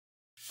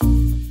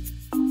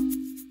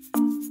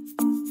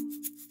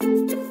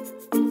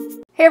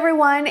Hey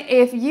everyone,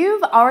 if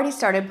you've already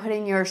started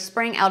putting your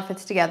spring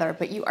outfits together,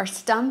 but you are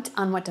stumped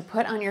on what to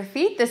put on your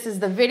feet, this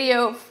is the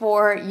video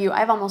for you. I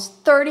have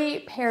almost 30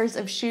 pairs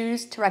of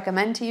shoes to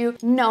recommend to you.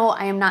 No,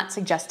 I am not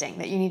suggesting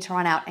that you need to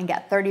run out and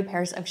get 30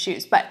 pairs of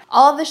shoes, but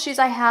all of the shoes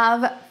I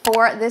have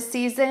for this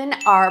season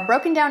are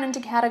broken down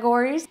into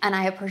categories, and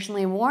I have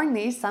personally worn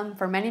these, some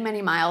for many,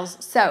 many miles.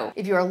 So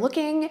if you are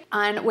looking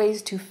on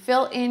ways to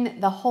fill in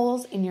the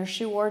holes in your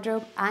shoe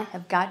wardrobe, I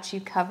have got you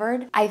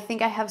covered. I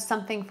think I have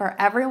something for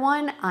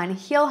everyone on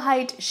heel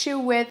height, shoe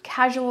width,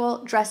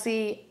 casual,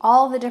 dressy,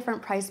 all the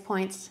different price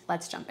points.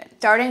 Let's jump in.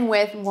 Starting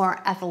with more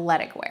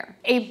athletic wear.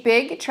 A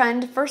big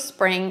trend for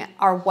spring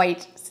are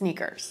white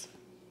sneakers.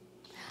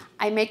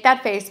 I make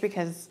that face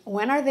because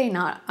when are they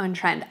not on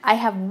trend? I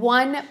have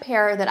one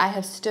pair that I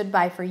have stood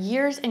by for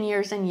years and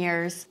years and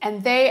years,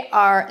 and they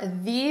are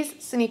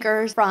these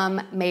sneakers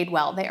from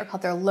Madewell. They are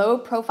called their low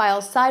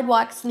profile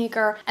sidewalk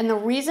sneaker. And the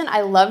reason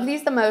I love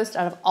these the most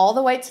out of all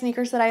the white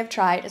sneakers that I have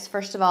tried is,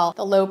 first of all,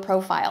 the low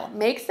profile.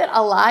 Makes it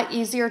a lot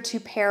easier to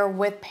pair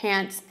with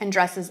pants and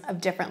dresses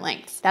of different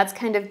lengths. That's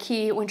kind of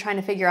key when trying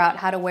to figure out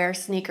how to wear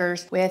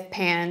sneakers with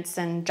pants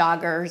and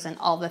joggers and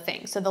all the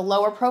things. So the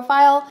lower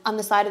profile on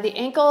the side of the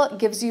ankle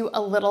gives you a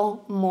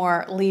little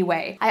more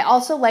leeway. I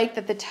also like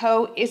that the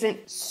toe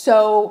isn't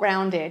so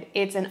rounded.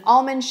 It's an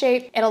almond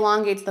shape. It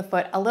elongates the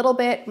foot a little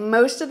bit.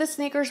 Most of the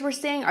sneakers we're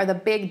seeing are the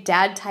big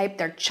dad type.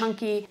 They're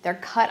chunky, they're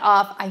cut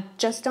off. I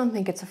just don't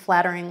think it's a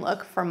flattering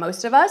look for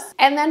most of us.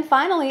 And then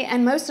finally,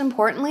 and most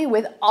importantly,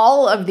 with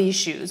all of these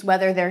shoes,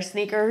 whether they're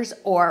sneakers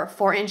or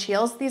 4-inch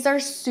heels, these are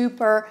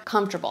super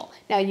comfortable.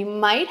 Now you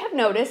might have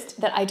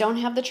noticed that I don't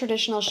have the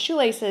traditional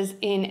shoelaces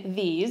in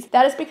these.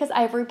 That is because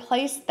I've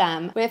replaced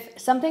them with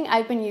something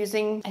I've been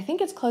using, I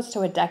think it's close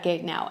to a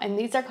decade now, and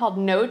these are called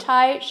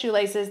no-tie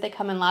shoelaces. They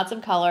come in lots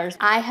of colors.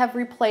 I have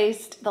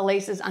replaced the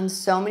laces on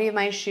so many of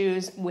my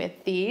shoes with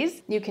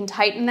these. You can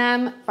tighten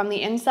them from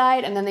the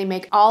inside, and then they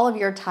make all of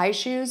your tie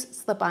shoes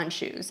slip-on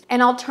shoes.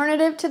 An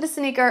alternative to the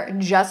sneaker,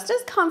 just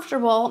as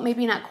comfortable,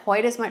 maybe not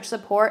quite as much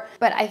support,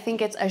 but I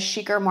think it's a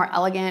chicer, more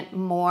elegant,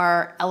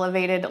 more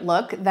elevated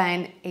look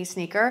than a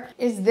sneaker,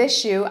 is this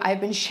shoe.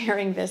 I've been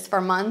sharing this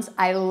for months.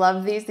 I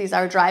love these. These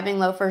are driving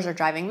loafers or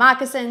driving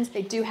moccasins.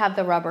 They do have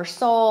the rubber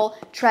sole,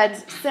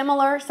 treads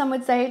similar, some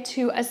would say,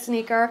 to a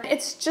sneaker.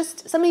 It's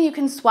just something you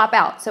can swap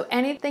out. So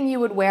anything you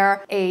would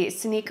wear a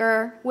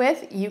sneaker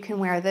with, you can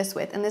wear this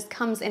with. And this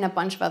comes in a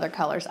bunch of other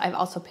colors. I've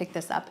also picked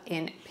this up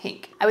in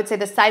pink. I would say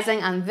the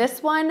sizing on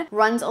this one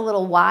runs a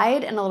little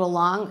wide and a little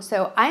long.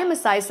 So I am a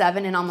size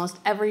 7 in almost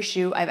every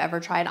shoe I've ever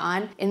tried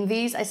on. In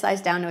these, I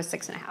sized down to a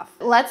 6.5.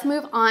 Let's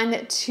move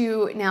on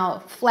to now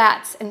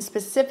flats, and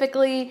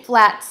specifically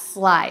flat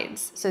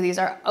slides. So these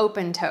are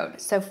open-toed.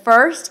 So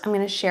first, I'm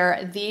gonna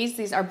share these.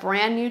 These are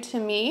brand new to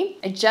me.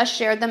 I just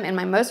shared them in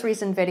my most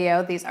recent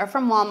video. These are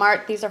from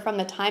Walmart. These are from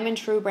the Time and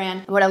True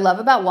brand. And what I love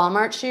about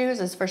Walmart shoes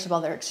is, first of all,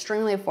 they're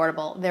extremely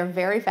affordable. They're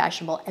very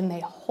fashionable, and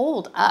they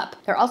hold up.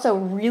 They're also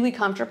really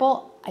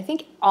comfortable. I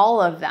think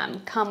all of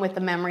them come with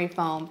the memory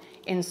foam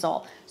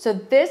insole. So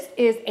this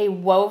is a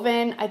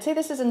woven, I'd say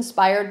this is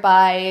inspired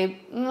by,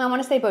 I want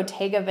to say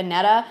Bottega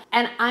Veneta.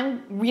 And I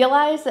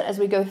realize that as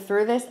we go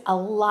through this, a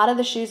lot of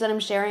the shoes that I'm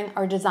sharing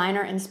are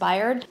designer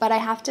inspired, but I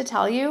have to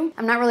tell you,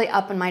 I'm not really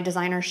up on my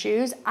designer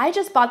shoes. I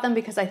just bought them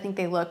because I think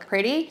they look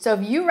pretty. So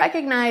if you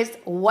recognize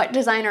what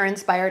designer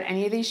inspired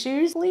any of these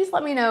shoes, please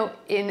let me know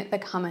in the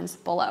comments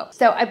below.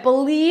 So I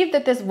believe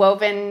that this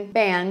woven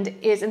band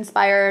is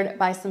inspired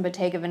by some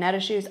Bottega Veneta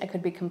shoes. I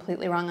could be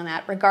completely wrong on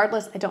that.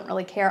 Regardless, I don't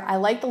really care. I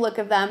like the look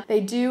of them.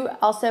 They do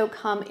also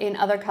come in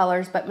other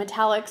colors, but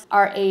metallics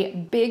are a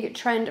big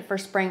trend for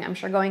spring, I'm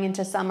sure, going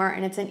into summer,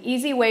 and it's an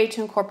easy way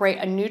to incorporate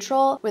a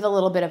neutral with a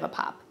little bit of a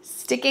pop.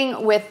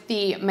 Sticking with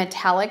the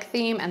metallic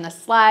theme and the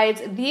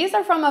slides, these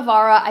are from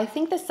Avara. I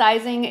think the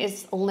sizing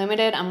is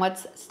limited on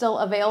what's still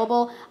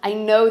available. I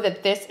know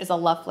that this is a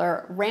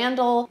Loeffler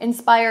Randall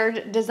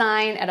inspired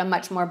design at a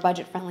much more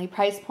budget-friendly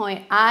price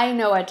point. I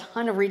know a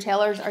ton of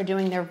retailers are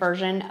doing their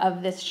version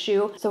of this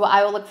shoe, so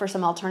I will look for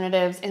some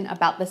alternatives in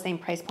about the same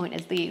price point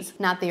as these,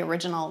 not the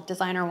original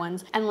designer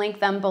ones, and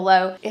link them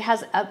below. It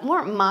has a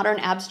more modern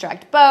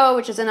abstract bow,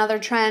 which is another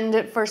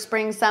trend for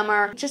spring,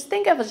 summer. Just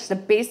think of just a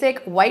basic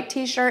white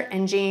t-shirt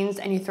and jeans,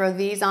 and you throw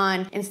these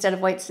on instead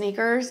of white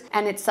sneakers,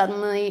 and it's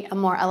suddenly a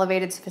more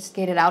elevated,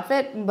 sophisticated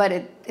outfit, but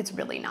it's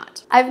really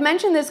not. I've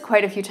mentioned this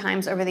quite a few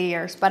times over the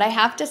years, but I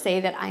have to say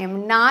that I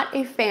am not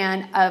a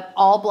fan of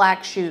all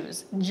black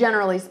shoes,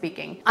 generally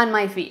speaking, on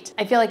my feet.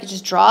 I feel like it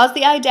just draws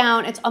the eye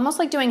down. It's almost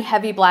like doing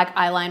heavy black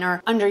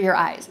eyeliner under your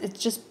eyes. It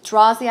just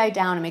draws the eye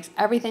down and makes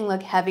everything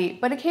look heavy,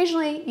 but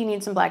occasionally you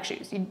need some black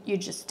shoes. You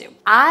just do.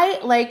 I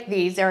like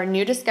these. They're a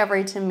new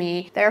discovery to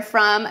me. They're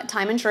from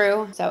Time and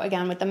True. So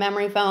again, with the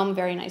memory foam,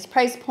 very nice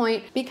price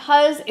point,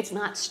 because it's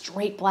not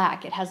straight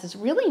black. It has this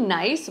really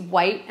nice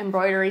white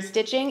embroidery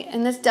stitching,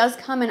 and this does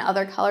come in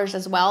other colors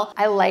as well.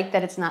 I like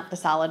that it's not the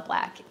solid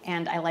black,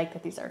 and I like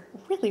that these are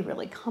really,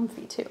 really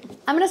comfy too.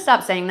 I'm gonna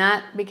stop saying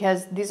that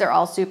because these are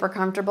all super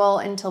comfortable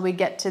until we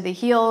get to the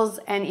heels,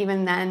 and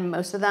even then,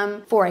 most of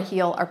them for a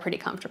heel are pretty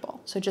comfortable.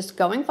 comfortable. So just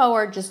going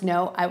forward, just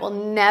know I will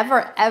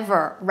never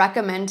ever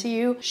recommend to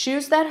you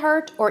shoes that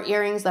hurt or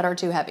earrings that are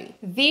too heavy.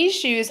 These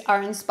shoes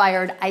are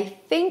inspired, I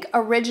think,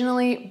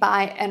 originally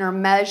by an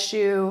Hermes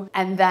shoe,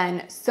 and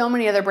then so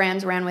many other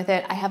brands ran with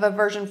it. I have a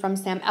version from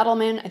Sam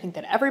Edelman, I think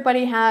that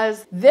everybody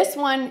has. This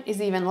one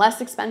is even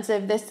less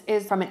expensive. This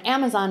is from an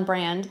Amazon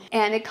brand,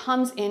 and it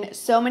comes in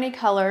so many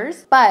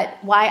colors. But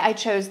why I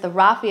chose the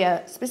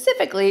Raffia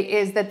specifically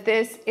is that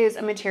this is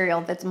a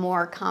material that's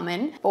more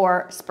common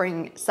for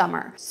spring,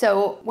 summer.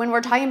 So when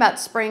we're talking about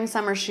spring,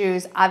 summer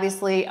shoes,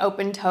 obviously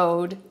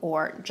open-toed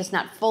or just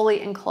not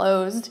fully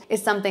enclosed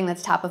is something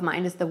that's top of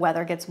mind as the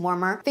weather gets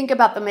warmer. Think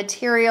about the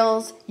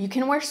materials. You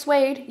can wear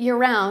suede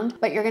year-round,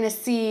 but you're gonna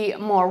see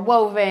more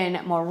woven,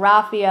 more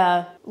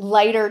raffia,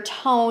 lighter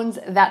tones,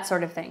 that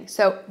sort of thing.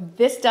 So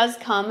this does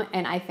come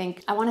in, I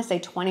think, I wanna say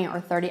 20 or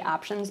 30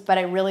 options, but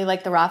I really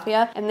like the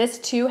raffia. And this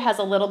too has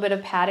a little bit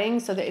of padding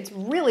so that it's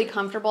really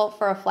comfortable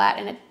for a flat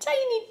and a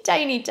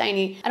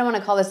tiny, I don't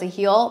wanna call this a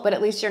heel, but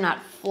at least you're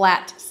not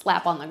flat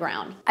slap on the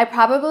ground. I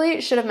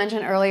probably should have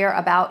mentioned earlier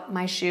about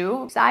my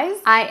shoe size.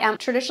 I am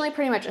traditionally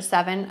pretty much a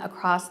 7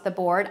 across the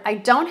board. I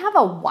don't have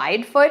a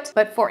wide foot,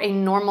 but for a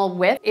normal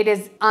width, it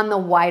is on the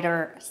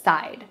wider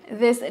side.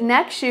 This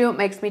next shoe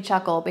makes me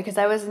chuckle because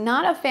I was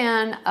not a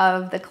fan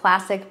of the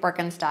classic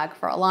Birkenstock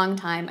for a long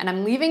time, and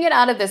I'm leaving it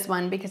out of this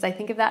one because I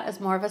think of that as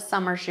more of a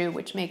summer shoe,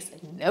 which makes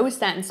no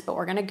sense, but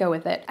we're gonna go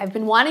with it. I've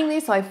been wanting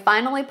these, so I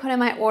finally put in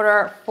my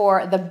order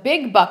for the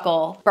big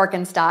buckle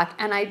Birkenstock,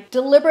 and I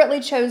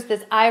deliberately chose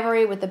this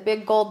ivory with the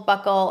big gold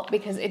buckle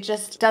because it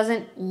just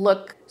doesn't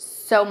look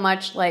so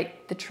much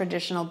like the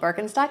traditional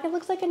Birkenstock. It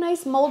looks like a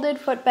nice molded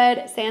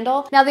footbed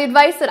sandal. Now, the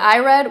advice that I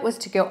read was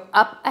to go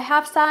up a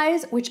half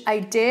size, which I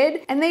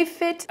did, and they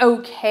fit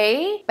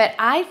okay, but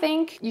I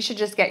think you should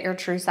just get your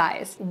true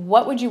size.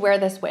 What would you wear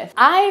this with?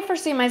 I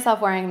foresee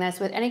myself wearing this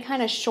with any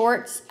kind of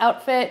shorts,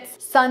 outfits,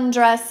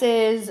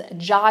 sundresses,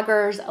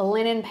 joggers,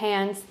 linen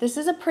pants. This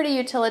is a pretty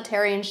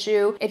utilitarian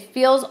shoe. It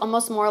feels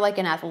almost more like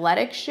an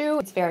athletic shoe.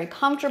 It's very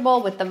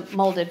comfortable with the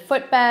molded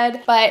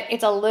footbed, but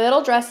it's a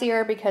little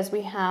dressier because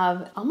we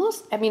have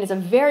almost, I mean, it's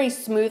a very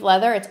smooth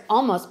leather. It's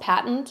almost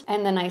patent,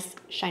 and the nice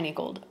shiny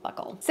gold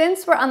buckle.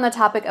 Since we're on the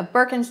topic of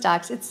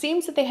Birkenstocks, it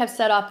seems that they have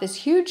set off this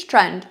huge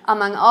trend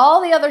among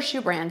all the other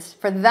shoe brands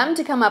for them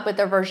to come up with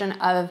their version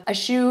of a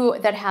shoe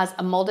that has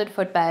a molded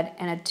footbed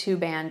and a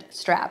 2-band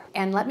strap.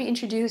 And let me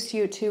introduce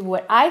you to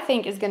what I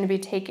think is going to be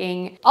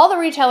taking all the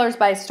retailers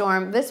by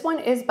storm. This one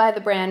is by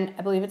the brand,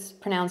 I believe it's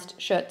pronounced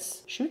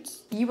Schutz.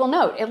 Schutz? You will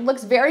note, it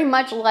looks very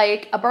much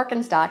like a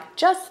Birkenstock,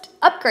 just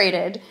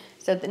upgraded.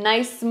 So the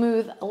nice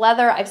smooth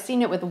leather, I've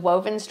seen it with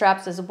woven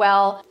straps as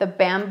well. The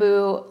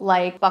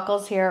bamboo-like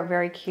buckles here are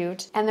very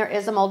cute. And there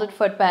is a molded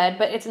footbed,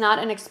 but it's not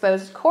an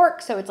exposed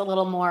cork, so it's a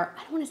little more,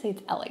 I don't wanna say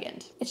it's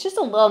elegant. It's just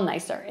a little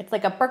nicer. It's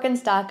like a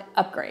Birkenstock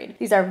upgrade.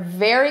 These are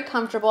very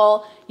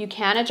comfortable. You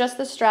can adjust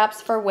the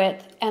straps for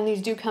width, and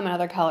these do come in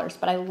other colors,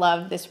 but I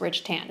love this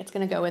rich tan. It's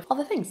gonna go with all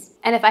the things.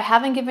 And if I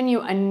haven't given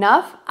you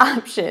enough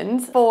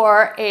options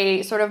for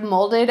a sort of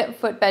molded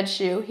footbed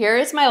shoe, here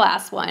is my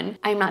last one.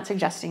 I'm not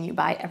suggesting you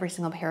buy every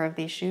single pair of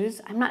these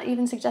shoes. I'm not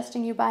even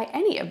suggesting you buy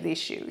any of these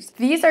shoes.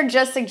 These are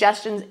just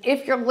suggestions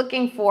if you're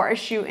looking for a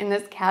shoe in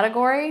this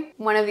category.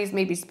 One of these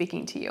may be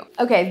speaking to you.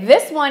 Okay,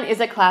 this one is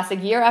a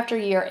classic, year after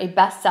year, a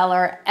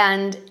bestseller,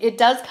 and it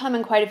does come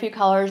in quite a few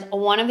colors.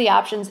 One of the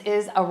options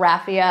is a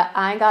raffia.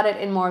 I got it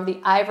in more of the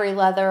ivory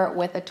leather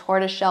with a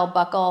tortoiseshell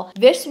buckle.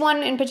 This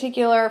one in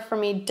particular for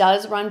me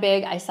does run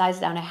big. I size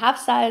down a half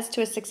size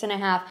to a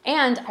 6.5,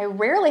 and I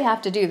rarely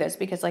have to do this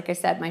because, like I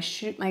said, my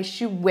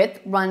shoe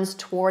width runs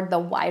toward the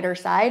wider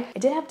side. I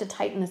did have to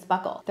tighten this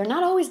buckle. They're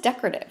not always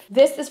decorative.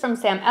 This is from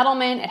Sam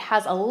Edelman. It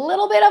has a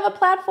little bit of a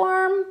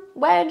platform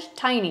wedge,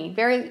 tiny,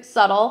 very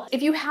subtle.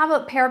 If you have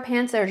a pair of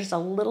pants that are just a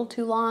little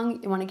too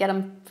long, you want to get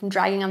them from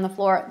dragging on the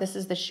floor, this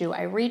is the shoe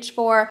I reach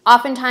for.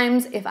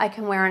 Oftentimes, if I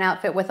can wear an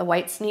outfit with a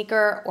white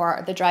sneaker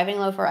or the driving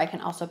loafer, I can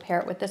also pair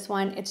it with this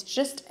one. It's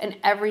just an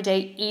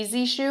everyday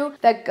easy shoe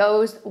that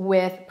goes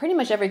with pretty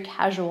much every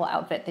casual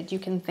outfit that you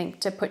can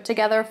think to put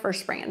together for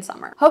spring and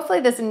summer.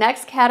 Hopefully this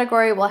next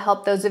category will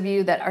help those of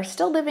you that are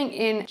still living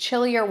in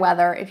chillier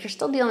weather. If you're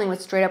still dealing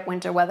with straight up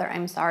winter weather,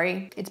 I'm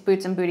sorry, it's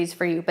boots and booties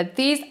for you. But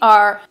these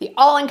are the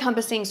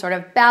all-encompassing sort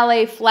of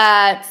ballet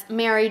flats,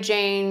 Mary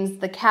Janes,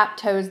 the cap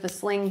toes, the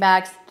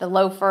slingbacks, the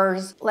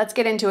loafers. Let's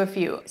get into a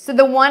few. So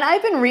the one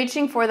I've been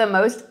reaching for the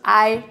most,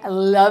 I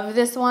love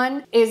this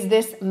one, is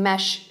this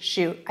mesh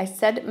shoe. I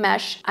said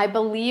mesh. I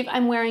believe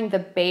I'm wearing the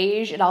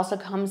beige. It also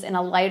comes in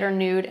a lighter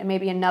nude and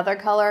maybe another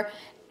color.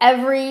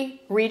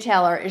 Every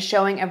retailer is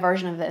showing a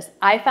version of this.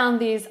 I found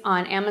these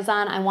on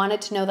Amazon. I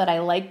wanted to know that I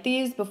liked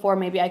these before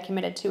maybe I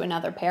committed to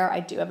another pair. I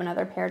do have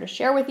another pair to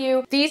share with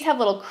you. These have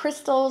little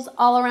crystals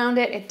all around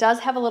it. It does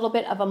have a little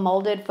bit of a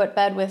molded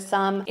footbed with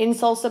some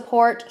insole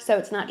support, so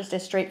it's not just a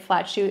straight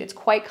flat shoe. It's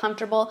quite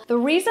comfortable. The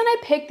reason I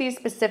picked these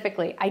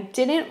specifically, I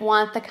didn't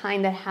want the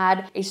kind that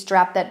had a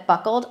strap that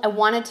buckled. I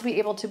wanted to be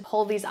able to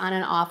pull these on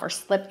and off or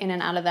slip in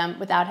and out of them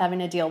without having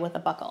to deal with a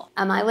buckle.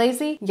 Am I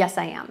lazy? Yes,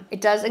 I am.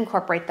 It does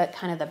incorporate that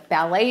kind of the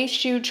ballet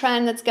shoe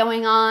trend that's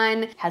going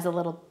on, has a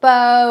little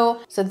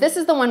bow. So this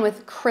is the one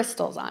with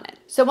crystals on it.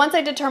 So once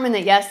I determined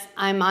that yes,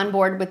 I'm on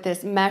board with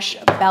this mesh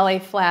ballet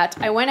flat,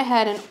 I went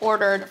ahead and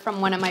ordered from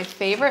one of my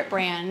favorite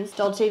brands,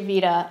 Dolce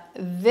Vita,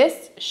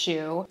 this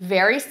shoe.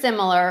 Very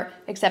similar,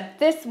 except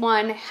this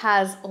one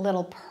has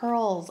little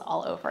pearls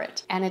all over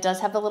it. And it does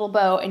have the little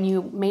bow, and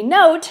you may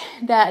note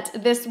that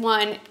this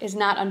one is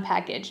not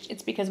unpackaged.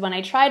 It's because when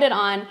I tried it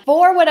on,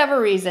 for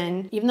whatever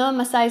reason, even though I'm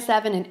a size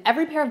 7 in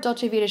every pair of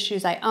Dolce Vita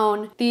shoes I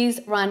own, these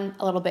run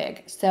a little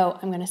big. So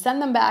I'm gonna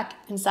send them back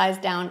and size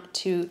down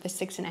to the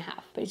 6.5.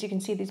 But as you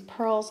can see, these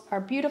pearls are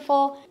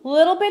beautiful. A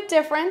little bit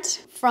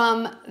different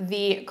from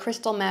the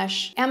crystal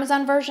mesh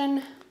Amazon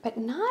version, but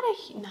not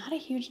a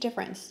huge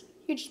difference.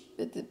 Huge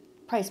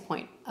price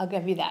point, I'll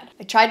give you that.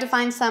 I tried to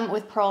find some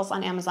with pearls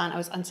on Amazon. I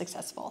was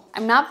unsuccessful.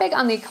 I'm not big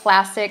on the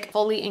classic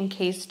fully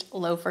encased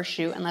loafer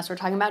shoe unless we're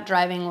talking about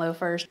driving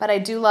loafers, but I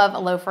do love a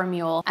loafer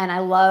mule, and I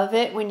love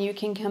it when you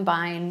can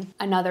combine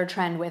another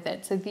trend with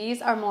it. So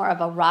these are more of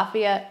a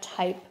raffia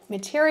type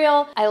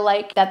material. I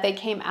like that they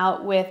came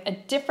out with a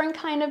different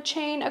kind of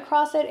chain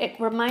across it. It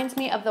reminds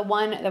me of the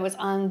one that was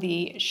on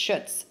the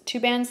Schutz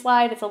 2-band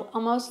slide. It's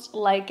almost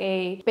like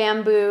a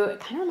bamboo. It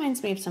kind of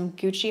reminds me of some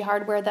Gucci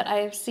hardware that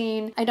I've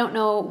seen. I don't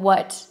know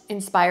what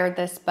inspired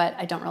this, but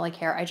I don't really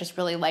care. I just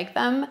really like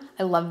them.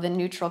 I love the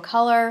neutral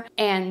color,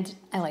 and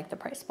I like the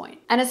price point.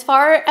 And as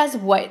far as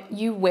what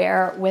you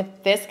wear with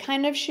this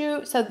kind of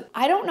shoe, so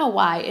I don't know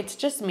why, it's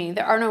just me.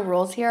 There are no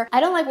rules here.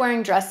 I don't like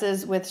wearing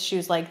dresses with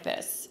shoes like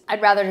this.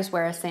 I'd rather just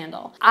wear a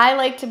sandal. I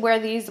like to wear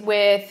these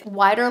with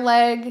wider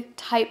leg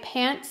type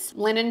pants.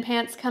 Linen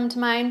pants come to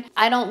mind.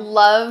 I don't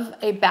love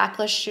a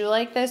backless shoe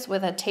like this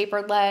with a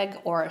tapered leg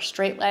or a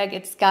straight leg.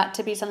 It's got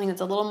to be something that's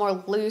a little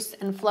more loose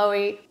and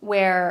flowy,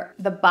 where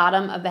the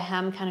bottom of the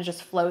hem kind of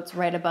just floats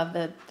right above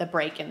the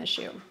break in the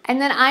shoe. And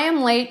then I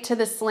am late to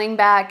the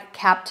slingback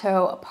cap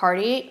toe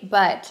party,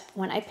 but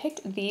when I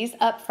picked these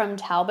up from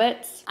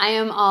Talbots, I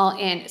am all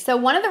in. So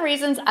one of the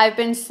reasons I've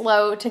been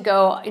slow to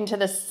go into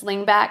the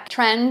slingback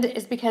trend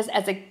is because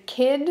as a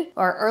kid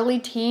or early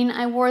teen,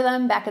 I wore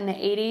them back in the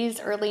 80s,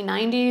 early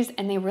 90s,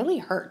 and they really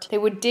hurt. They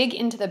would dig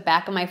into the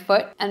back of my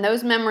foot, and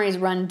those memories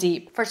run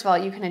deep. First of all,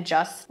 you can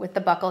adjust with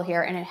the buckle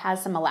here, and it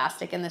has some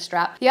elastic in the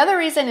strap. The other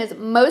reason is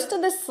most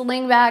of the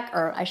slingback,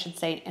 or I should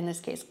say in this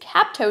case,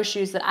 cap toe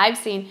shoes that I've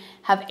seen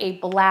have a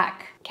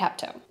black cap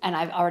toe, and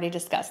I've already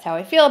discussed how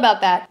I feel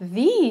about that.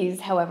 These,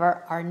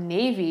 however, are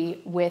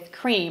navy with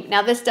cream.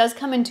 Now this does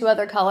come in 2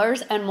 other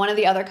colors, and one of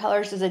the other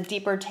colors is a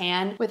deeper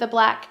tan with a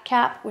black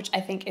cap, which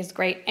I think is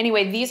great.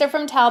 Anyway, these are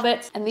from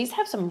Talbots, and these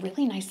have some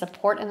really nice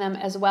support in them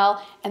as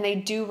well, and they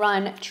do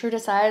run true to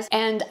size,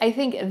 and I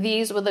think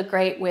these would look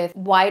great with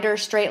wider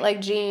straight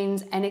leg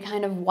jeans, any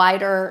kind of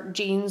wider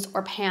jeans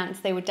or pants.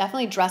 They would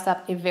definitely dress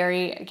up a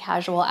very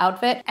casual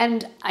outfit.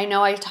 And I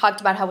know I talked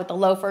about how with the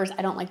loafers,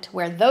 I don't like to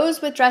wear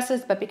those with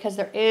dresses, but because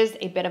there is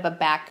a bit of a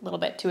back little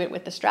bit to it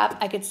with the strap,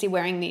 I could see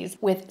wearing these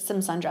with some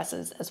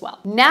sundresses as well.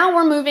 Now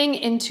we're moving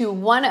into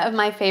one of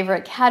my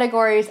favorite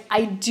categories.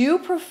 I do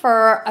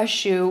prefer a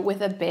shoe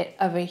with a bit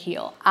of a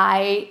heel.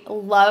 I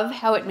love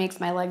how it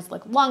makes my legs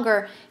look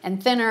longer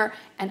and thinner,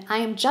 and I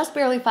am just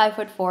barely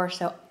 5'4",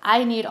 so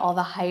I need all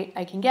the height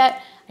I can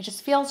get. I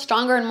just feel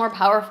stronger and more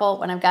powerful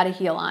when I've got a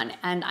heel on,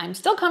 and I'm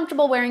still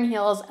comfortable wearing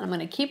heels, and I'm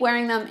gonna keep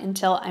wearing them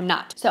until I'm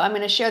not. So I'm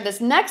gonna share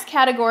this next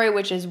category,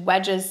 which is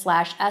wedges /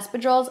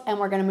 espadrilles, and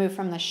we're gonna move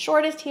from the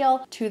shortest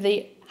heel to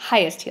the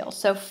highest heel.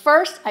 So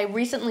first, I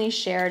recently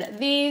shared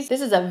these.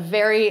 This is a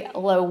very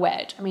low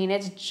wedge. I mean,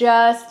 it's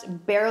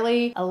just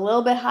barely a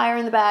little bit higher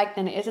in the back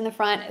than it is in the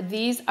front.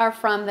 These are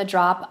from the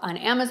drop on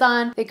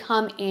Amazon. They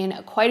come in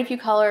quite a few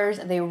colors.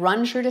 They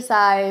run true to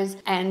size,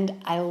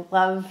 and I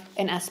love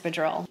an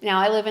espadrille. Now,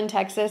 I live in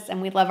Texas,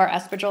 and we love our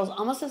espadrilles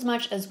almost as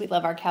much as we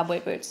love our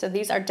cowboy boots. So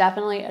these are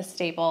definitely a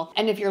staple.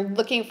 And if you're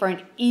looking for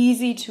an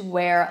easy to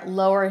wear,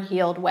 lower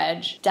heeled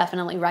wedge,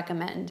 definitely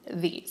recommend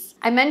these.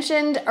 I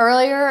mentioned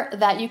earlier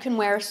that you can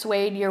wear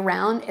suede year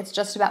round. It's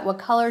just about what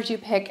colors you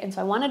pick. And so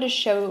I wanted to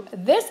show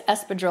this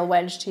espadrille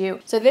wedge to you.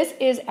 So this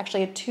is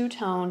actually a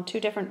 2-tone, 2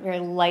 different very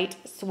light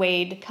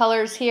suede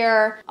colors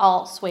here,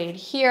 all suede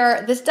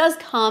here. This does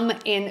come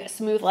in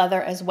smooth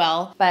leather as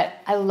well, but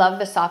I love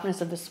the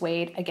softness of the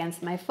suede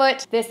against my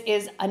foot. This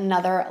is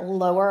another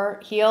lower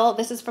heel.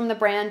 This is from the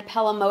brand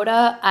Pelle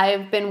Moda.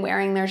 I've been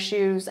wearing their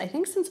shoes, I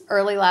think since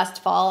early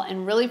last fall,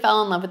 and really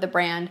fell in love with the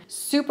brand.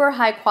 Super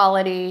high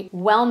quality,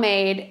 well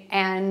made,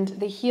 and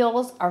the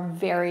heels are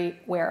very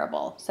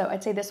wearable. So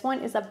I'd say this one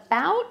is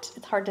about,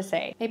 it's hard to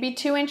say, maybe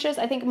 2 inches.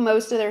 I think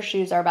most of their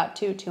shoes are about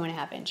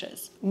 2.5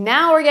 inches.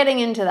 Now we're getting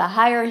into the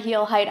higher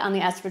heel height on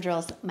the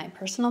espadrilles, my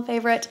personal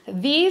favorite.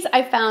 These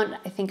I found,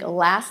 I think,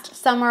 last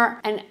summer,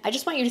 and I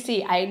just want you to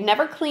see, I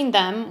never cleaned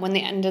them when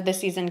the end of the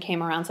season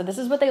came around. So this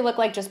is what they look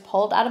like, just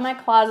pulled out of my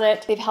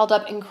closet. They've held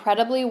up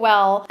incredibly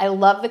well. I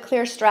love the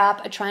clear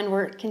strap, a trend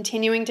we're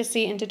continuing to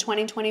see into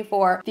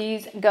 2024.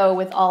 These go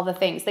with all the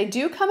things. They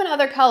do come in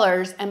other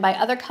colors, and by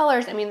other colors,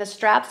 colors. I mean, the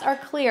straps are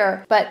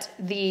clear, but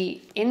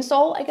the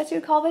insole, I guess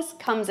you'd call this,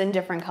 comes in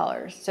different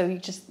colors. So you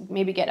just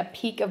maybe get a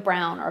peak of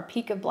brown or a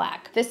peak of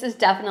black. This is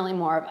definitely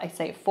more of, I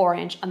say,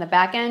 4-inch on the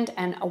back end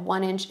and a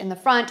 1-inch in the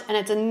front. And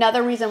it's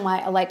another reason why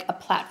I like a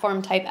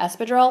platform type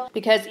espadrille,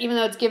 because even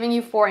though it's giving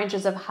you 4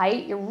 inches of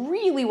height, you're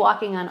really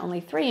walking on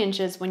only 3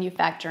 inches when you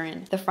factor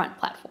in the front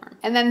platform.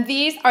 And then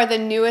these are the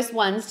newest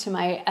ones to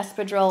my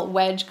espadrille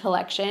wedge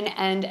collection.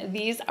 And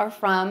these are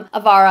from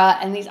Avara,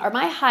 and these are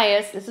my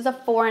highest. This is a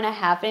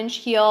 4.5-inch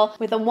heel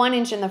with a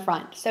 1-inch in the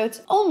front. So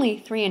it's only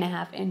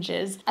 3.5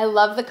 inches. I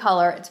love the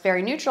color. It's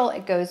very neutral.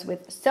 It goes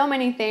with so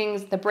many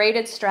things. The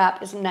braided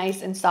strap is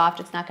nice and soft.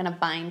 It's not gonna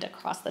bind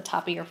across the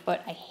top of your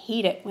foot. I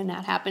hate it when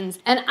that happens.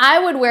 And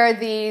I would wear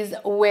these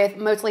with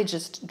mostly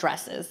just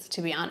dresses,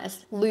 to be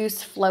honest.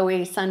 Loose,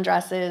 flowy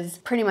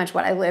sundresses, pretty much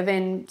what I live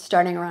in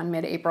starting around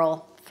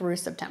mid-April through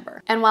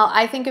September. And while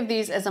I think of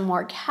these as a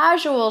more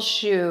casual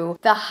shoe,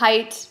 the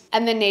height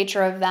and the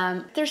nature of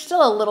them, they're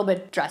still a little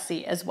bit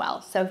dressy as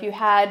well. So if you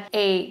had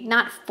a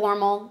not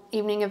formal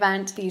evening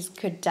event, these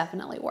could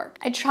definitely work.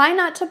 I try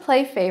not to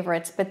play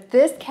favorites, but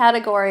this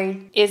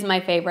category is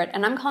my favorite,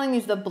 and I'm calling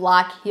these the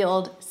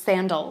block-heeled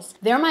sandals.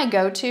 They're my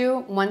go-to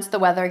once the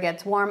weather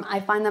gets warm. I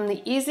find them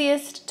the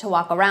easiest to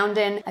walk around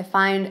in. I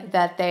find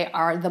that they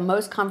are the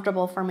most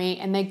comfortable for me,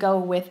 and they go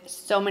with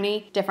so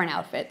many different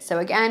outfits. So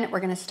again,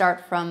 we're gonna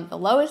start from the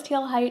lowest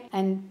heel height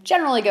and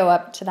generally go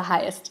up to the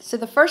highest. So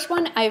the first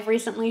one I've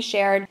recently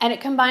shared, and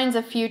it combines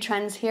a few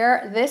trends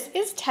here. This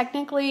is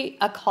technically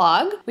a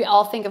clog. We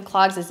all think of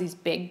clogs as these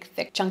big,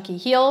 thick, chunky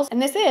heels,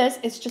 and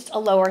it's just a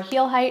lower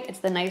heel height. It's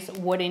the nice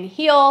wooden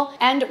heel,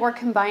 and we're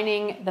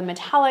combining the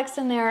metallics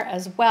in there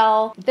as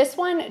well. This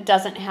one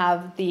doesn't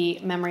have the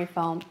memory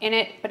foam in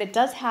it, but it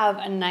does have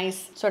a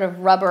nice sort of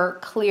rubber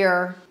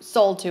clear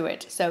sole to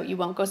it, so you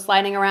won't go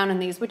sliding around in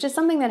these, which is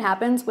something that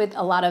happens with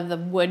a lot of the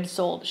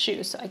wood-soled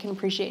shoes, so I can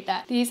appreciate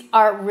that. These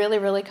are really,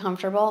 really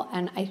comfortable,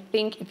 and I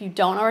think if you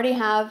don't already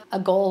have a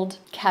gold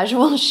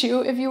casual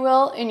shoe, if you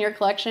will, in your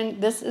collection,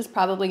 this is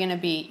probably gonna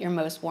be your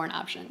most worn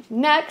option.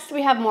 Next,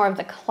 we have more of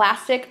the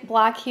classic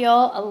block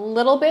heel, a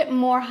little bit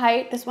more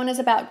height. This one is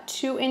about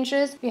 2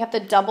 inches. We have the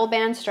double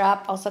band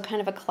strap, also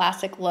kind of a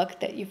classic look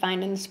that you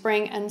find in the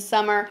spring and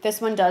summer.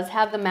 This one does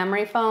have the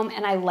memory foam,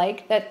 and I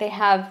like that they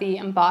have the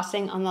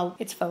embossing on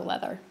it's faux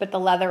leather, but the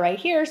leather right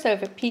here, so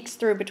if it peeks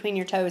through between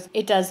your toes,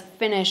 it does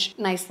finish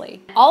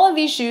nicely. All of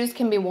these shoes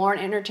can be worn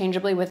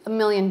interchangeably with a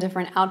million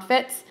different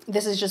outfits.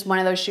 This is just one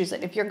of those shoes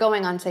that if you're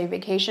going on, say,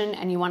 vacation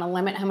and you want to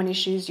limit how many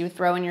shoes you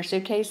throw in your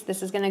suitcase,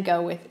 this is going to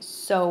go with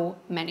so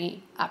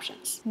many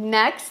options.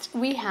 Next,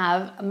 we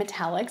have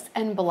metallics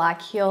and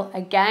black heel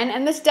again,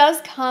 and this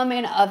does come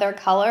in other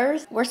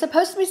colors. We're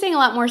supposed to be seeing a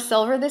lot more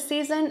silver this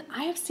season.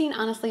 I have seen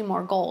honestly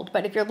more gold,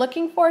 but if you're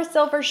looking for a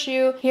silver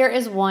shoe, here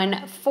is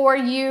one for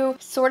you.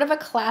 Sort of a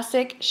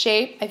classic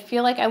shape. I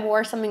feel like I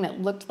wore something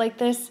that looked like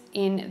this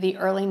in the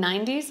early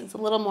 90s. It's a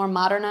little more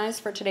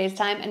modernized for today's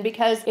time, and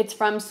because it's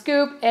from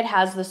Scoop, it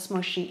has the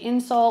smushy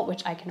insole,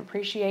 which I can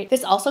appreciate.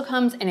 This also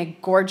comes in a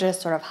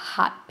gorgeous sort of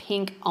hot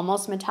pink,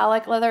 almost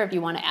metallic leather if you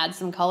want to add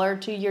some color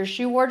to your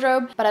shoe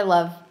wardrobe, but I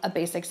love a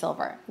basic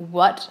silver.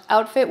 What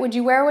outfit would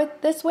you wear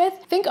this with?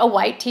 Think a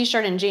white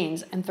t-shirt and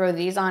jeans and throw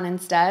these on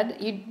instead.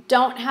 You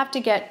don't have to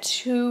get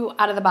too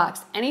out of the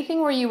box.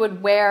 Anything where you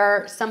would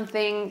wear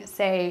something,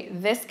 say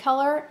this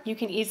color, you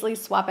can easily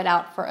swap it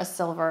out for a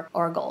silver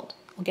or a gold.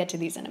 We'll get to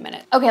these in a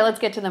minute. Okay, let's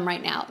get to them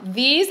right now.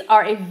 These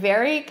are a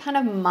very kind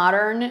of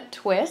modern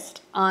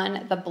twist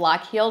on the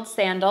block-heeled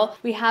sandal.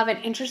 We have an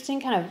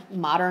interesting kind of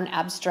modern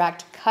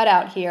abstract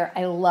cutout here.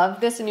 I love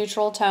this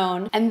neutral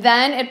tone. And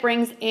then it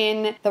brings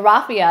in the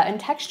raffia and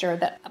texture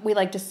that we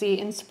like to see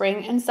in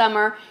spring and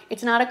summer.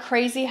 It's not a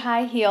crazy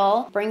high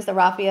heel. Brings the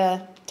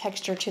raffia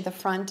texture to the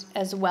front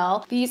as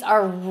well. These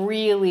are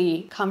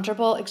really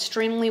comfortable,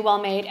 extremely well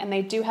made, and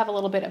they do have a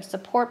little bit of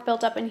support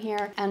built up in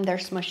here, and they're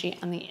smushy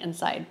on the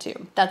inside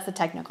too. That's the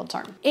technical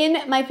term.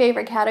 In my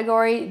favorite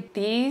category,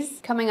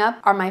 these coming up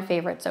are my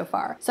favorite so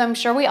far. So I'm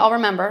sure we all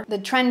remember, the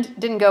trend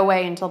didn't go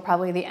away until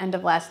probably the end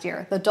of last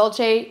year. The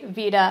Dolce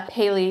Vita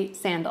Pelle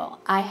sandal.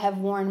 I have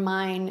worn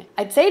mine,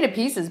 I'd say to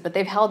pieces, but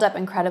they've held up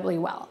incredibly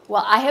well.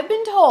 Well, I have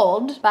been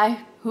told by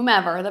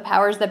whomever, the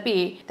powers that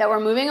be, that we're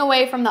moving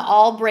away from the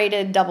all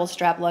braided double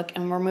strap look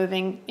and we're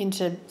moving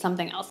into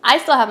something else. I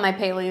still have my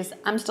Pelles,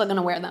 I'm still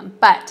gonna wear them,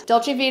 but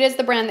Dolce Vita is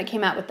the brand that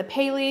came out with the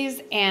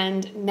Pelles,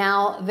 and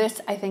now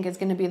this I think is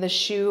gonna be the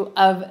shoe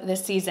of the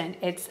season.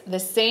 It's the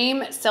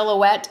same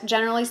silhouette,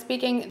 generally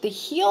speaking. The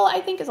heel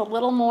I think is a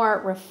little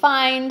more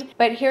refined,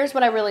 but here's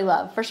what I really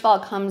love. First of all,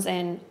 it comes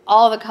in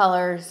all the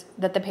colors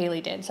that the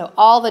Pelle did. So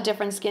all the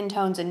different skin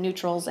tones and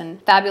neutrals,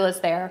 and fabulous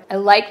there. I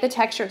like the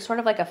texture. It's sort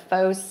of like a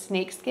faux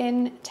snake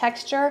snakeskin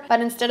texture,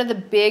 but instead of the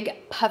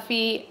big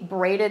puffy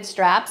braided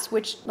straps,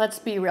 which let's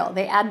be real,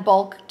 they add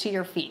bulk to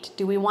your feet.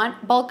 Do we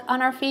want bulk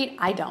on our feet?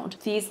 I don't.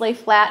 These lay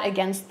flat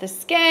against the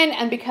skin,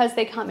 and because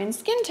they come in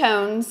skin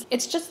tones,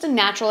 it's just a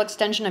natural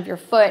extension of your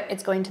foot.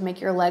 It's going to make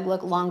your leg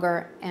look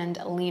longer and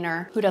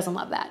leaner. Who doesn't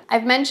love that?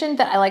 I've mentioned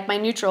that I like my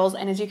neutrals,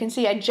 and as you can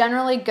see, I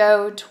generally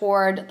go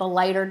toward the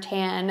lighter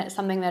tan,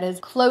 something that is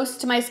close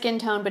to my skin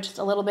tone, but just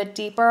a little bit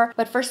deeper.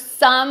 But for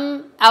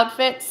some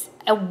outfits,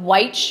 a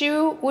white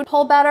shoe would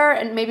pull better,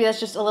 and maybe that's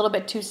just a little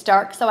bit too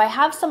stark. So I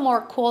have some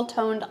more cool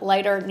toned,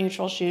 lighter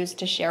neutral shoes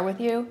to share with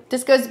you.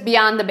 This goes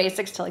beyond the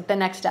basics to like the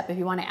next step if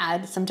you want to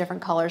add some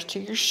different colors to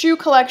your shoe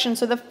collection.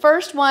 So the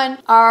first one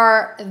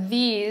are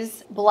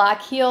these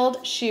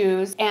block-heeled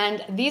shoes,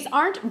 and these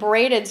aren't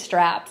braided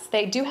straps.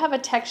 They do have a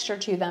texture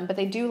to them, but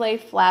they do lay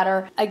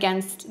flatter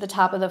against the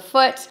top of the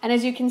foot. And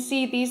as you can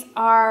see, these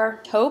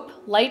are taupe,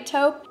 light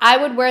taupe. I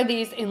would wear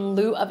these in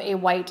lieu of a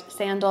white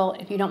sandal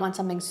if you don't want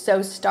something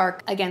so stark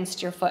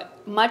against your foot.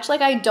 Much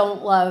like I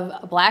don't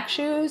love black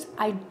shoes,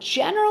 I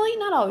generally,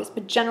 not always,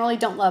 but generally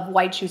don't love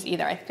white shoes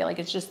either. I feel like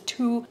it's just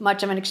too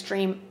much of an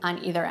extreme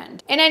on either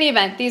end. In any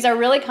event, these are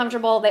really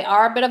comfortable. They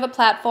are a bit of a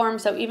platform,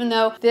 so even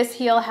though this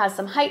heel has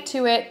some height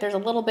to it, there's a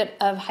little bit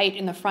of height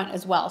in the front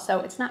as well,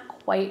 so it's not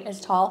quite as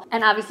tall,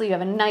 and obviously you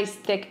have a nice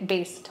thick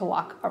base to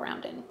walk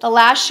around in. The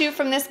last shoe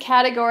from this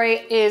category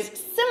is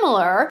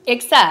similar,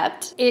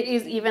 except it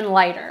is even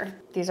lighter.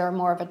 These are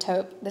more of a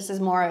taupe. This is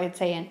more, I'd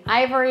say, an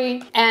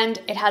ivory, and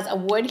it has a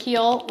wood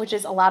heel, which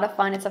is a lot of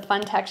fun. It's a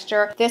fun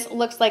texture. This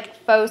looks like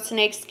faux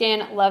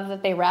snakeskin. Love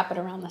that they wrap it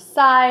around the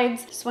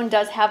sides. This one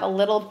does have a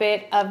little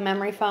bit of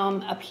memory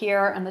foam up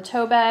here on the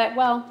toe bed.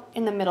 Well,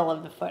 in the middle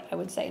of the foot, I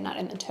would say, not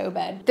in the toe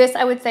bed. This,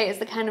 I would say, is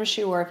the kind of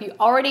shoe where if you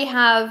already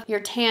have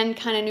your tan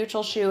kind of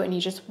neutral shoe and you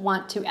just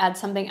want to add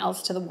something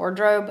else to the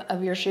wardrobe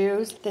of your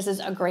shoes, this is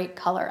a great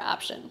color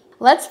option.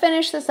 Let's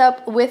finish this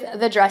up with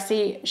the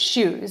dressy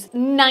shoes.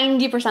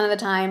 90% of the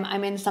time,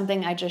 I'm in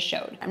something I just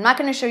showed. I'm not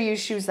gonna show you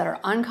shoes that are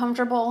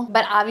uncomfortable,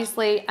 but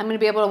obviously I'm gonna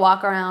be able to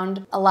walk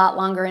around a lot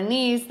longer in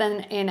these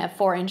than in a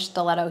 4-inch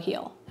stiletto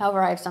heel.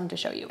 However, I have some to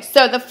show you.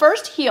 So the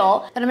first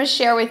heel that I'm gonna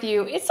share with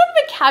you is sort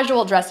of a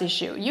casual dressy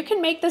shoe. You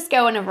can make this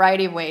go in a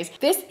variety of ways.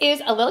 This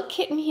is a little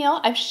kitten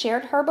heel. I've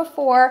shared her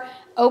before.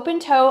 Open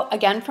toe,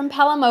 again from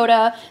Pelle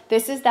Moda.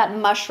 This is that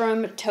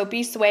mushroom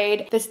taupey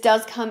suede. This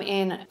does come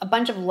in a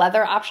bunch of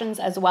leather options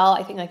as well.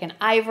 I think like an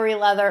ivory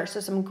leather, so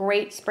some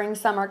great spring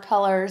summer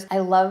colors. I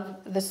love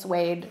the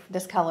suede,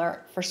 this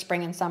color for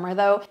spring and summer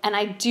though. And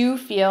I do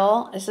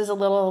feel, this is a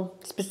little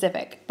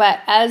specific, but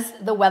as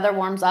the weather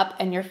warms up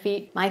and your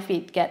feet, my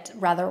feet get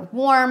rather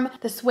warm,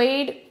 the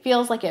suede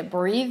feels like it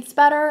breathes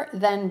better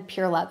than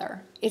pure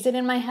leather. Is it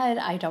in my head?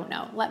 I don't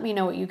know. Let me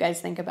know what you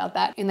guys think about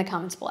that in the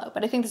comments below.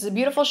 But I think this is a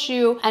beautiful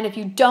shoe, and if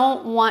you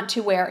don't want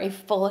to wear a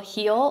full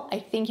heel, I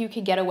think you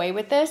could get away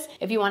with this.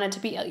 If you want it to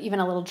be even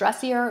a little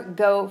dressier,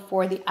 go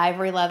for the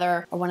ivory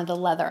leather or one of the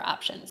leather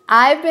options.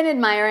 I've been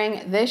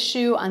admiring this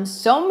shoe on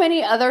so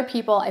many other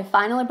people. I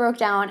finally broke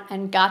down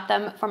and got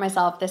them for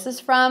myself. This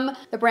is from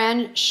the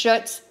brand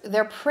Schutz.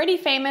 They're pretty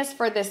famous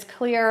for this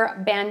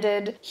clear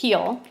banded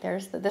heel.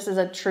 This is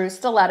a true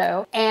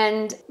stiletto,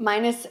 and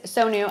mine is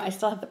so new. I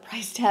still have the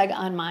price tag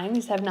on mine.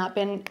 These have not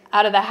been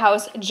out of the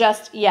house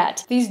just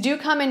yet. These do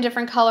come in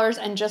different colors,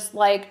 and just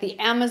like the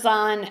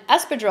Amazon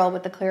Espadrille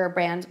with the clear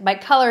brand, by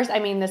colors I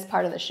mean this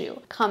part of the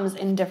shoe comes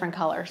in different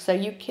colors. So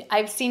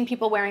I've seen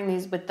people wearing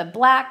these with the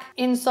black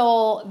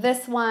insole,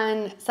 this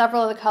one,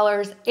 several of the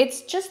colors.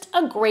 It's just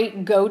a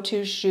great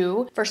go-to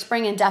shoe for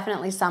spring and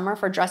definitely summer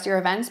for dressier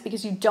events,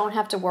 because you don't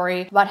have to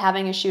worry about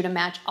having a shoe to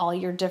match all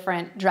your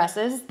different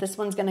dresses. This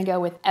one's gonna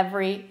go with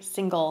every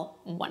single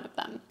one of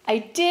them. I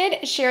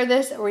did share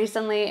this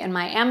recently in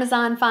my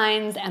Amazon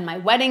finds and my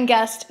wedding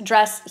guest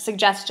dress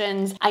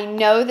suggestions. I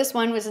know this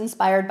one was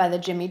inspired by the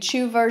Jimmy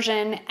Choo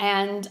version,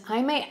 and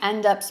I may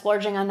end up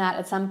splurging on that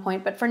at some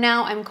point, but for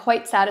now I'm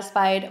quite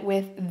satisfied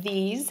with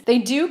these. They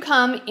do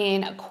come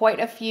in quite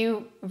a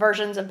few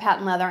versions of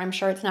patent leather. I'm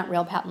sure it's not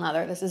real patent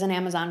leather. This is an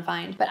Amazon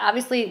find, but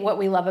obviously what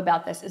we love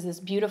about this is this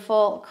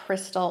beautiful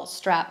crystal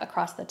strap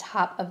across the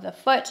top of the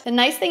foot. The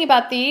nice thing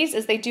about these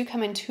is they do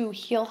come in 2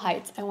 heel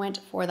heights. I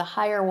went for the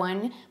higher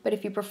one, but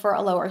if you prefer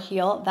a lower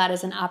heel, that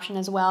is an option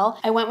as well.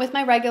 I went with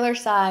my regular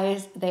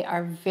size. They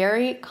are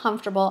very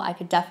comfortable. I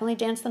could definitely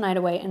dance the night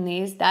away in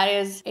these. That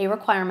is a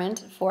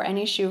requirement for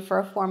any shoe for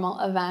a formal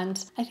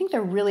event. I think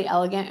they're really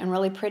elegant and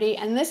really pretty,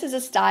 and this is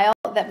a style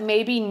that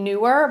may be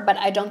newer, but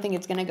I don't think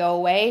it's gonna go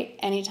away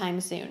anytime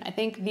soon. I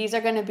think these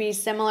are gonna be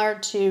similar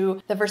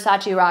to the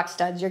Versace rock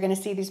studs. You're gonna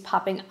see these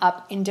popping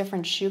up in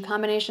different shoe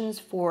combinations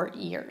for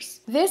years.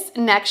 This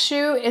next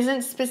shoe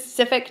isn't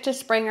specific to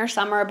spring or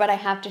summer, but I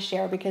have to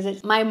share because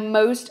it's my my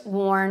most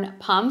worn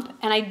pump,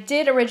 and I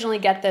did originally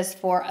get this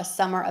for a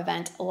summer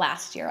event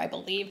last year, I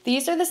believe.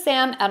 These are the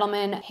Sam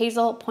Edelman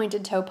Hazel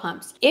Pointed Toe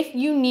Pumps. If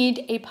you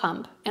need a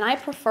pump, and I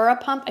prefer a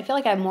pump, I feel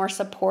like I have more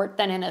support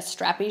than in a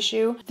strappy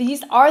shoe.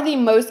 These are the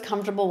most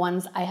comfortable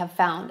ones I have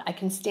found. I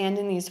can stand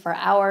in these for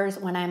hours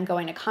when I'm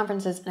going to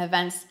conferences and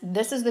events.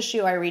 This is the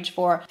shoe I reach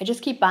for. I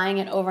just keep buying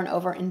it over and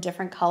over in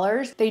different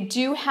colors. They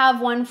do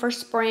have one for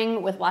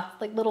spring with lots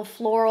like little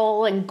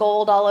floral and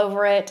gold all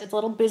over it. It's a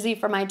little busy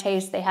for my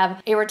taste. They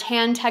have a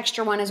rattan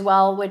texture one as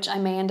well, which I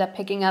may end up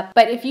picking up.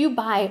 But if you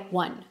buy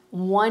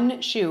one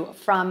shoe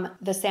from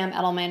the Sam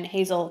Edelman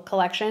Hazel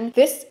collection.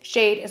 This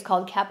shade is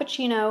called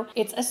Cappuccino.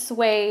 It's a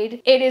suede.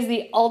 It is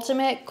the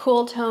ultimate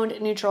cool toned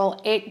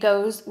neutral. It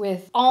goes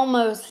with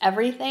almost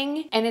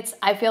everything. And it's,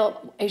 I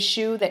feel, a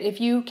shoe that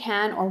if you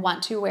can or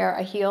want to wear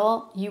a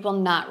heel, you will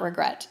not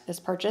regret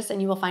this purchase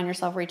and you will find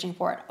yourself reaching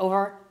for it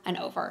over and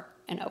over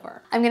and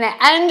over. I'm gonna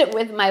end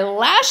with my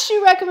last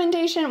shoe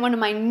recommendation, one of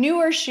my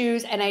newer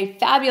shoes and a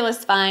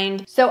fabulous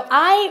find. So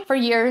I, for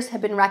years, have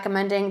been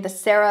recommending the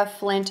Sarah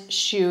Flint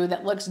shoe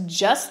that looks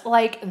just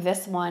like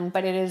this one,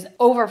 but it is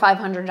over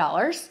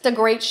 $500. It's a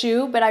great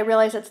shoe, but I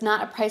realize it's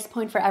not a price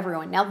point for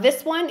everyone. Now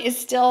this one is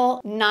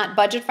still not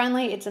budget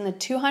friendly. It's in the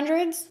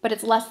 200s, but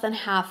it's less than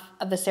half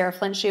of the Sarah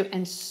Flint shoe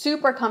and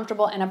super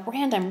comfortable and a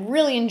brand I'm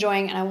really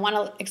enjoying and I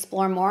wanna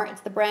explore more.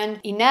 It's the brand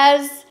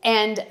Inez,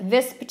 and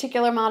this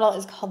particular model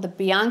is called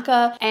the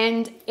Bianca,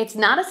 and it's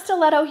not a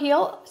stiletto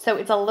heel, so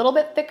it's a little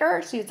bit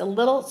thicker, so it's a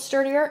little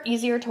sturdier,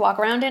 easier to walk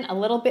around in, a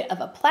little bit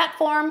of a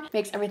platform,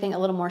 makes everything a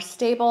little more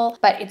stable,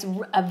 but it's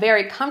a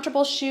very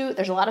comfortable shoe.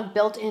 There's a lot of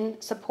built-in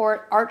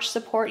support, arch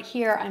support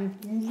here. I'm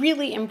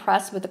really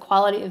impressed with the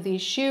quality of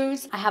these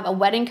shoes. I have a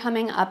wedding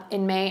coming up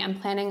in May. I'm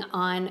planning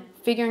on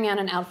figuring out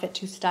an outfit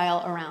to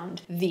style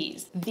around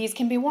these. These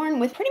can be worn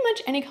with pretty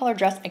much any color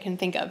dress I can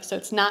think of, so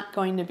it's not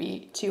going to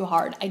be too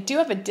hard. I do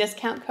have a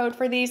discount code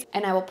for these,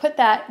 and I will put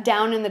that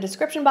down in the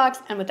description box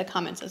and with the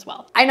comments as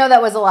well. I know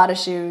that was a lot of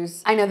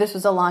shoes. I know this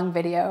was a long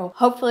video.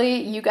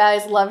 Hopefully you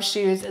guys love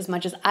shoes as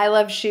much as I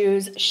love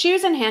shoes.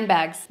 Shoes and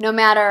handbags. No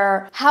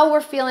matter how we're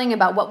feeling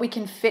about what we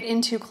can fit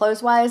into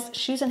clothes-wise,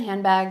 shoes and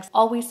handbags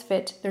always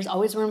fit. There's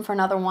always room for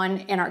another one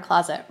in our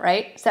closet,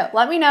 right? So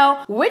let me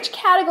know, which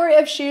category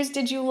of shoes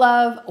did you love?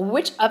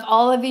 Which of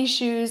all of these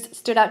shoes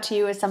stood out to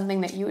you as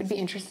something that you would be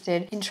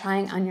interested in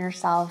trying on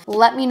yourself?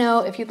 Let me know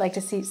if you'd like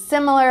to see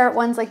similar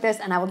ones like this,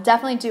 and I will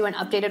definitely do an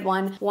updated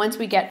one once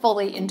we get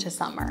fully into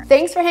summer.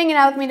 Thanks for hanging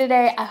out with me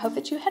today. I hope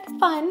that you had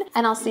fun,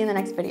 and I'll see you in the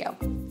next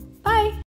video.